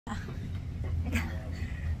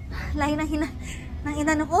Layo ng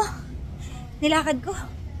inano ko. Nilakad ko.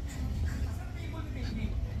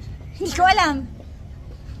 Hindi ko alam.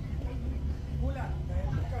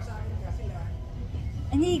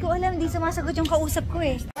 Hindi ko alam. Hindi sumasagot yung kausap ko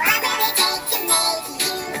eh.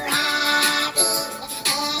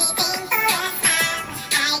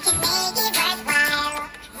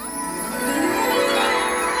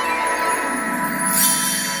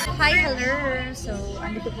 Hi, hello! So,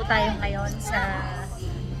 andito po tayo ngayon sa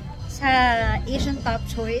Asian Top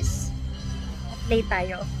Choice. Play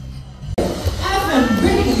tayo. FM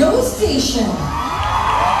Radio Station.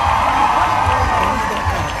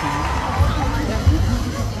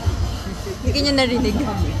 Hindi nyo narinig.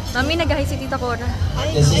 Mami, nag-hi si Tita Cora.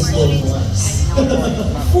 This is full voice.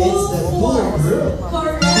 Full force.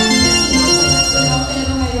 Correct.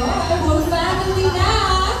 Full family na.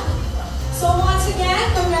 So once again,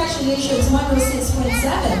 congratulations,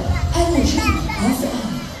 106.7 Energy FM.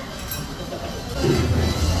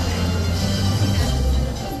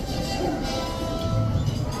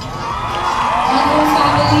 Gandang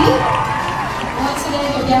family, once again,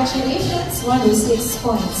 congratulations,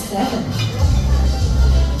 106.7.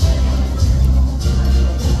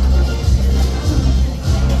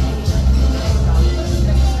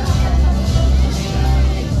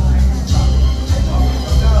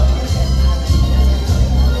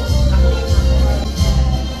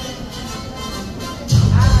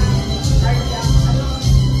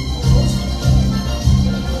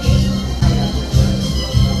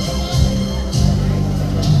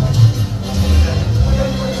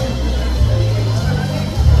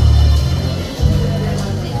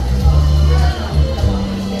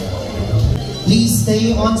 Please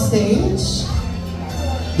stay on stage.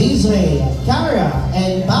 DJ, Kara,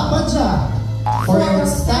 and Papaja for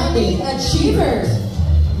Outstanding Achievers,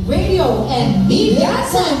 Radio and Media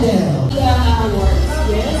Tandem. Awards,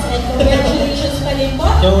 yes, and congratulations pa rin po.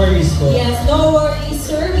 No worries po. Yes, no worries,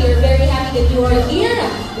 sir. We are very happy that you are here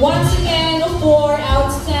once again for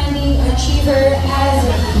Outstanding Achiever as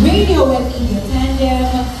Radio and Media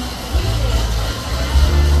Tandem.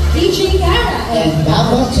 DJ Kara And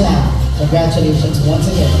Papaja. Congratulations once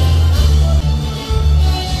again.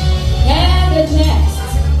 And next,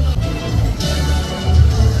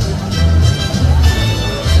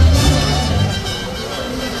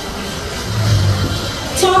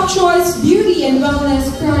 Top Choice Beauty and Wellness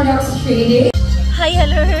Products Trading. Hi,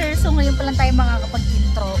 hello! So ngayon pa lang tayo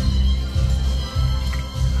makakapag-intro.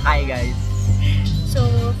 Hi guys! So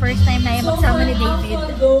first time na yung magsama ni David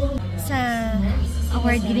sa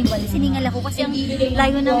award giving body. Siningal ako kasi ang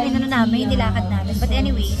layo ng inano namin, nilakad namin. But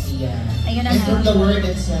anyways, ayun na And from the nga. word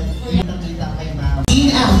itself, yun ang kita kay Ma'am.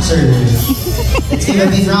 After, let's give a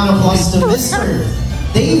big round of applause to Mr.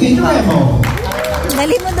 David Remo.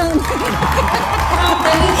 Dali mo doon.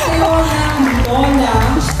 Balik kayo ng Lola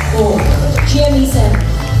o Jimmy Sen.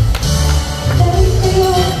 Balik kayo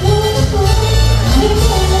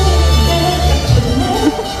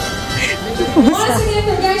once again,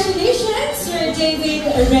 congratulations, Sir David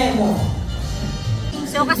Remo.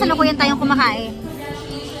 So kasalukuyan tayong kumakain.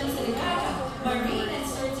 Marine and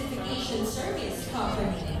Certification Service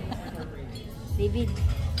Company. David,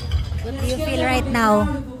 what do you feel right now?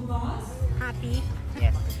 Happy?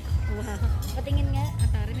 Yes. Wow. Patingin nga.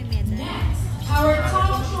 Atari may medal. Our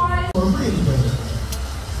top choice.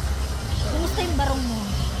 Kumusta yung barong mo?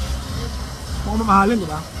 Mukhang mamahalin, di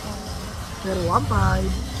ba? Pero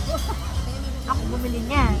 1.5. Ako bumili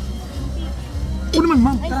niyan. Oo naman,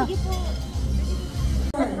 ma'am. Ay, Tara. sige po.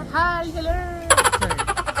 Hi, hello!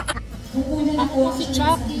 Ako Si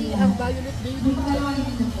Chucky, ang violet baby.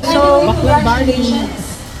 So, congratulations.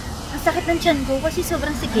 ang sakit ng tiyan ko kasi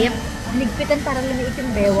sobrang sikip. Nigpitan para lumiit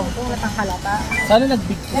yung bewang ko. Walang kalata. Sana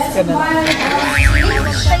nag-big-kiss ka na.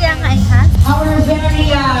 Kaya nga eh, ha? Our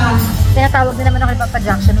very Tinatawag din naman ako ni Papa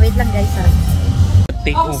Jackson. Wait lang guys, ha?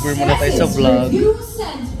 Take over muna tayo sa vlog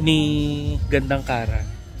ni Gandang Kara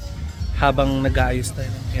habang nag-aayos tayo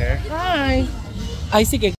ng hair. Hi! Ay,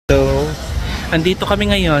 sige. So, andito kami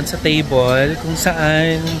ngayon sa table kung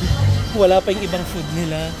saan wala pa yung ibang food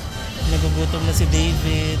nila. Nagugutom na si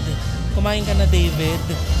David. Kumain ka na, David?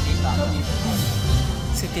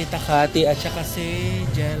 Si Tita Kati at saka si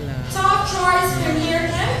Jella. Top Choice Premier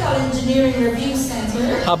Chemical Engineering Review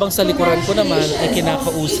Center. Habang sa likuran ko naman ay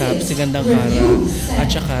kinakausap si Gandang Kara at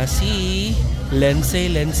saka si Lensei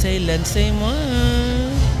mo.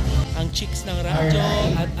 Ang chicks ng radyo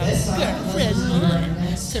at ang girlfriend mo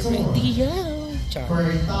sa radio. For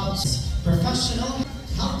professional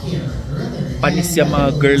healthcare. Panis yung mga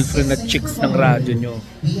girlfriend at chicks ng radyo nyo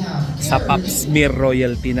We have sa Pop Smear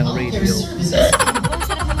royalty ng radio. Ang sarap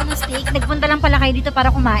naman ng Pumunta lang pala kayo dito para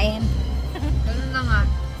kumain. Ganun na nga.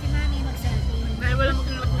 Si Mami mag-cellphone. Dahil wala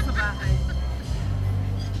magluluto sa bahay.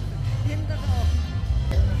 Yan totoo.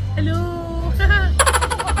 Hello!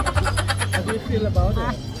 How do you feel about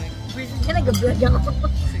it? Siya nag-vlog ako.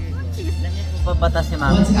 Pabatas si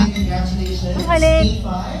Mami. Once again, congratulations. Ang galing.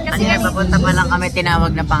 Kasi nga papunta pa lang kami,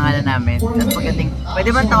 tinawag na pangalan namin. Tapos pagdating, pwede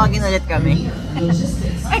ba tawagin ulit kami?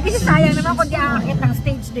 Eh, kasi sayang naman kung di aakit ng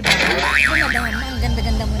stage, di ba? Madama, ang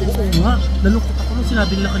ganda-ganda mo na. Oo nga, nalungkot ako nung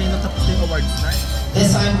sinabi nila kanina tapos na yung awards night. This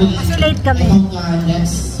time, we Kasi late kami. itong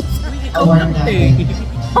next award natin.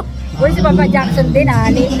 Uy, si Papa Jackson din ah.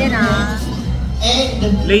 Late din ah.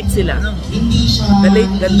 And Late sila. hindi siya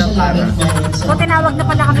Na-late Gandang Kara. O, tinawag na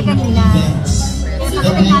pala kami kanina.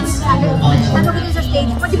 Kaya sabi namin tanong ko sa stage,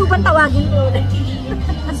 pwede mo bang tawagin ko?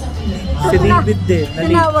 Si David din.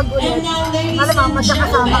 Tinawag ulit. And now, ladies Alam mo, and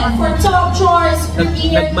magkakasama gentlemen, kami. for top choice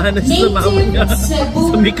premier Nagmahanas sa mama niya. Cebu.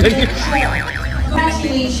 Sa Mikanya.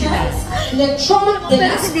 Congratulations, Lechon de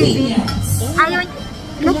las Piñas. Ayaw,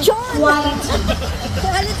 lechon! White.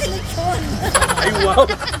 Ano si lechon? Ay, wow.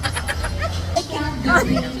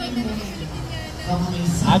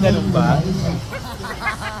 Ganun ba?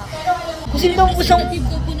 Kung sino ang usang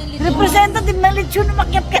representative ng lechon,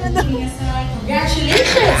 umakyat ka na doon.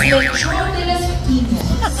 Congratulations, Lechon de las Piñas.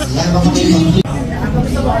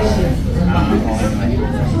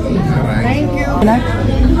 Thank you.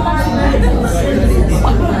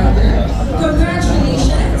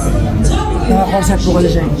 Congratulations, Naka-corset po kasi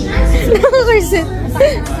siya. Naka-corset.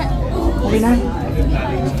 Okay na?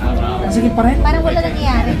 Sige pa rin. Parang wala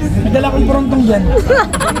nangyayari. Nadala kong prontong dyan.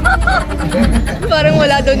 Parang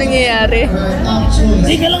wala daw nangyayari.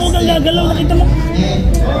 Sige lang, huwag kang gagalaw. Nakita mo.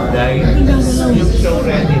 Yung show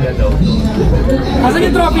ready na daw. Asan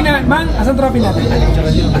yung trophy na? Man, asan trophy natin?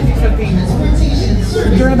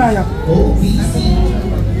 Picture na tayo.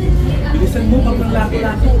 Bilisan mo pag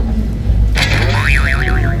naglato-lato.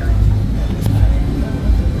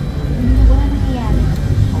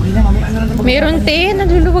 Okay na, mamaya ano na ito. Meron te,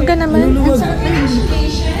 naluluwag ka naman. Luluwag.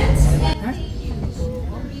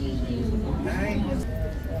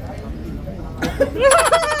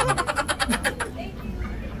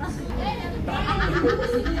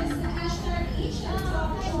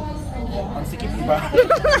 Ang sikip ba?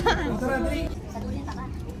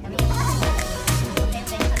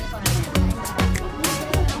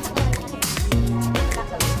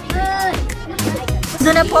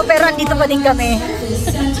 Doon na po, pero andito pa din kami.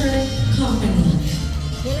 Center Company.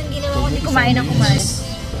 Yan ang ginawa ko, hindi kumain ng kumain.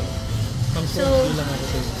 So,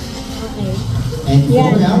 okay. And for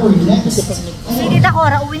our next Si Tita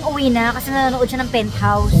Cora, uwing-uwi na kasi nanonood siya ng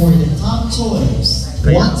Penthouse. for the top choice,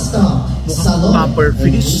 One Stop Salon Puffer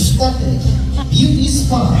fish. Aesthetic Beauty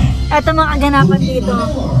Spa. Eto mga kaganapan dito.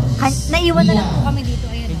 Naiwan na lang po kami dito.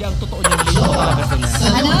 Ayun. Hindi, ang totoo niyan, late po talaga sila.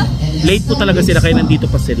 Ano? Late po talaga sila kaya nandito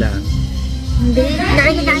pa sila. Hindi.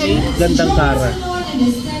 Kain. Gandang Kara. Salon and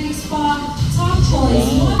Aesthetic Spa, top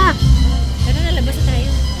choice. Pero nalabas na tayo.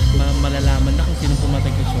 Malalaman na kung sino pumatay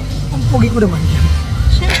kay Shok. Ang pugi ko naman yan.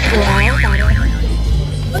 Wow, taro.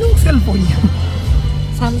 Anong cellphone yan?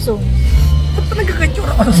 Samsung. Ba't pa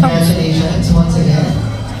nagkakatsura ako sa Congratulations once again.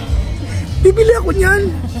 Bibili ako niyan.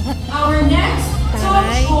 Our next top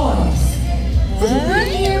choice,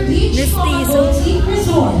 Premier Beach Spa Mestizo. Boutique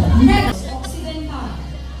Resort, next Occidental.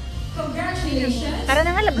 Congratulations. Tara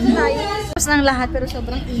na nga, labas na tayo. Tapos ng lahat pero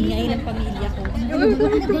sobrang ingay ng pamilya ko. Ano ba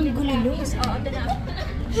ang gulo? Oo, dala.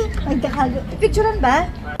 Nagkakago. Picturean ba?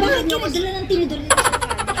 Bakit kinadala ng tinidor nito?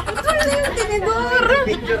 Ano yung tinidor?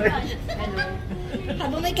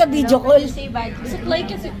 Habang may ka-video call. Supply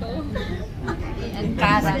kasi to. Ang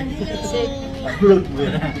kara.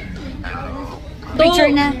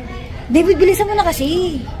 Picture na. David, bilisan mo na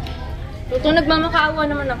kasi. Ito, nagmamakaawa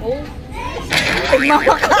naman ako.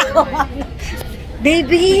 Nagmamakawa.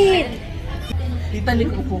 David! Tita,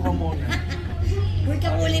 upo ka muna. Uy,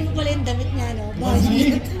 kakuli mo pala yung damit niya, no?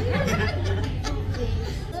 Bakit?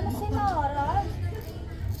 Ano si Nora?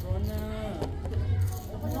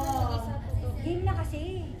 Game na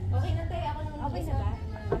kasi. Okay na tayo. Ako nang okay na ba?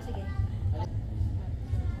 Oh, sige. Sige, mawala ka.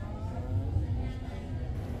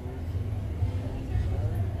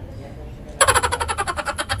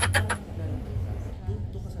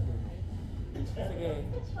 1, 2, 3.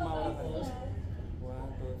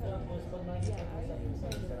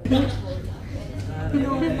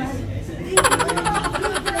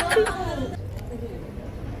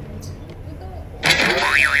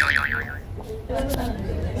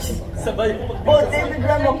 Sabay mo. Oh, David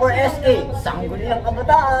Rama for SK. Sanggol ng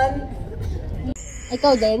kabataan.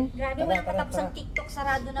 Ikaw din? Grabe, walang katapos ang TikTok.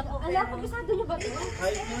 Sarado na po. Ala, pag-isado niyo ba ito?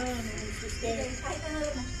 Kahit na. Kahit ano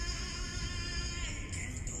na.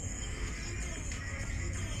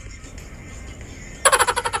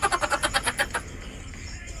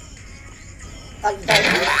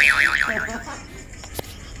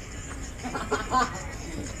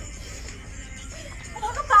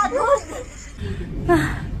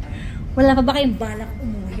 Wala pa ba kayong balak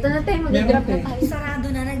umuwi? Ito na tayo, mag-grab na tayo. Sarado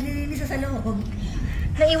na, naglilinis sa loob.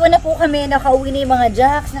 Naiwan na po kami, nakauwi na yung mga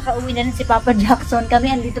Jacks, nakauwi na rin si Papa Jackson.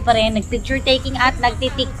 Kami andito pa rin, nag-picture taking at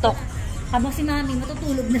nagti-tiktok. Habang si Mami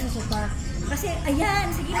matutulog na sa sopa. Kasi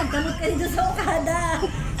ayan, sige, magkamot ka rin doon sa Okada.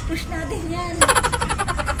 Push natin yan.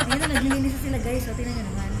 Ayan na, naglilinis sila guys, so tingnan nyo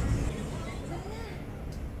naman.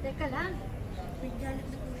 Teka lang.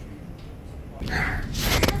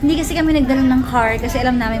 Hindi kasi kami nagdala ng car kasi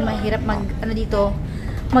alam namin mahirap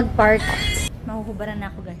mag-park. Mahuhubaran na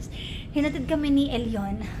ako guys. Hinatid kami ni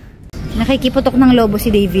Elion. Nakikiputok ng lobo si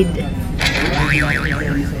David.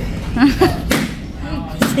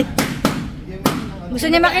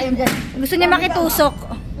 Gusto niya makitusok.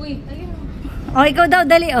 Uy, ayun. Oh, ikaw daw,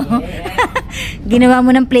 dali oh. Ginawa mo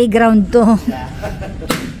ng playground to.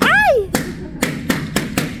 Ay!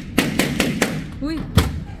 Uy.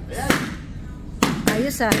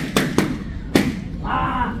 Ayos ah.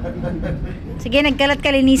 Sige, nagkalat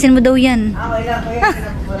ka, linisin mo daw yan.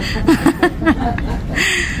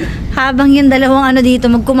 Habang yung dalawang dito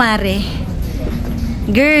magkumare.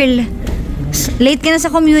 Girl, late ka na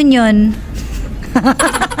sa communion.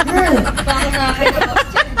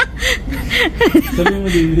 Sabi mo,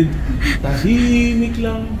 David, tahimik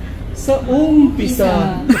lang sa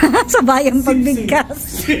umpisa. Sa bayang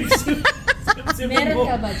pagbigkas. Meron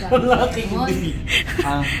ka ba dyan? Malaking hindi.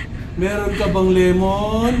 Meron ka bang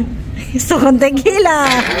lemon? Gusto kong tequila.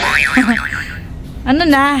 Ano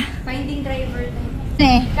na? Finding driver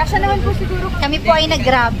na. Kasya naman po siguro. Kami po ay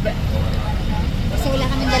nag-grab. Kasi wala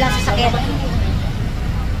kami dala sa sakyan.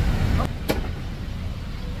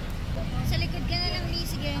 Sa likod ka na lang, Lee.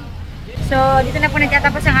 Sige. So, dito na po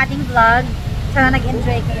nagtatapos ang ating vlog. Sana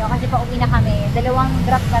nag-enjoy kayo kasi pauwi na kami. Dalawang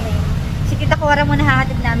grab kami. Si Tita Cora muna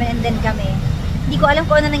hahatid namin and then kami. Hindi ko alam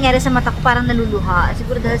kung ano nangyari sa mata ko, parang naluluha.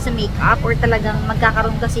 Siguro dahil sa makeup or talagang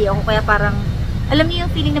magkakaroon kasi ako. Kaya parang, alam niyo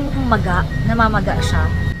yung feeling na mukhang maga, namamaga siya.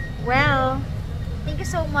 Well, thank you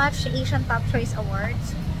so much Asian Top Choice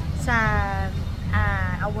Awards sa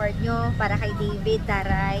award nyo para kay David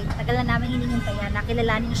Taray. Tagal na namin hinihintayan,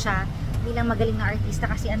 nakilalanin siya bilang magaling na artista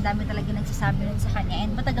kasi ang dami talaga nagsasabi nun sa kanya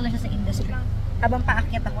and matagal na siya sa industry. Habang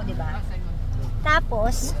paakyat ako, di ba?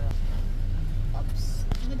 Tapos,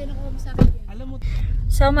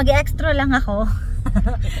 so mag-extra lang ako.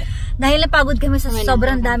 Dahil napagod kami sa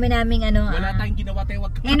sobrang dami naming Wala tayong ginawa tayo,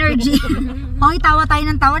 wag energy. Okay, tawa tayo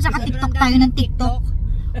ng tawa, tsaka TikTok tayo ng TikTok.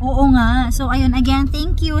 Oo nga. So ayun, again,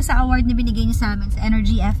 thank you sa award na binigay niyo sa amin sa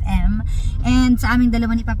Energy FM and sa aming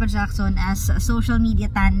dalawa ni Papa Jackson as social media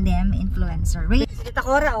tandem influencer. Wait, Tita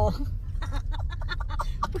Cora oh.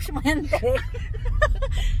 Push mo yan, te.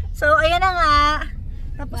 So ayan na nga.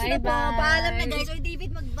 Tapos na po. Paalam na guys. Oy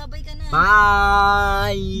David, magbabay ka na.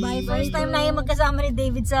 Bye! Bye. First time na yung magkasama ni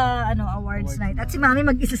David sa awards night. At si Mami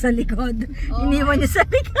mag-isa sa likod. Iniwan niya sa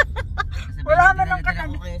likod. Wala man lang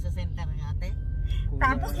katabi. Sa center natin.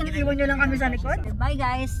 Tapos iniwan niyo lang kami sa likod. Bye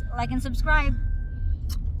guys. Like and subscribe.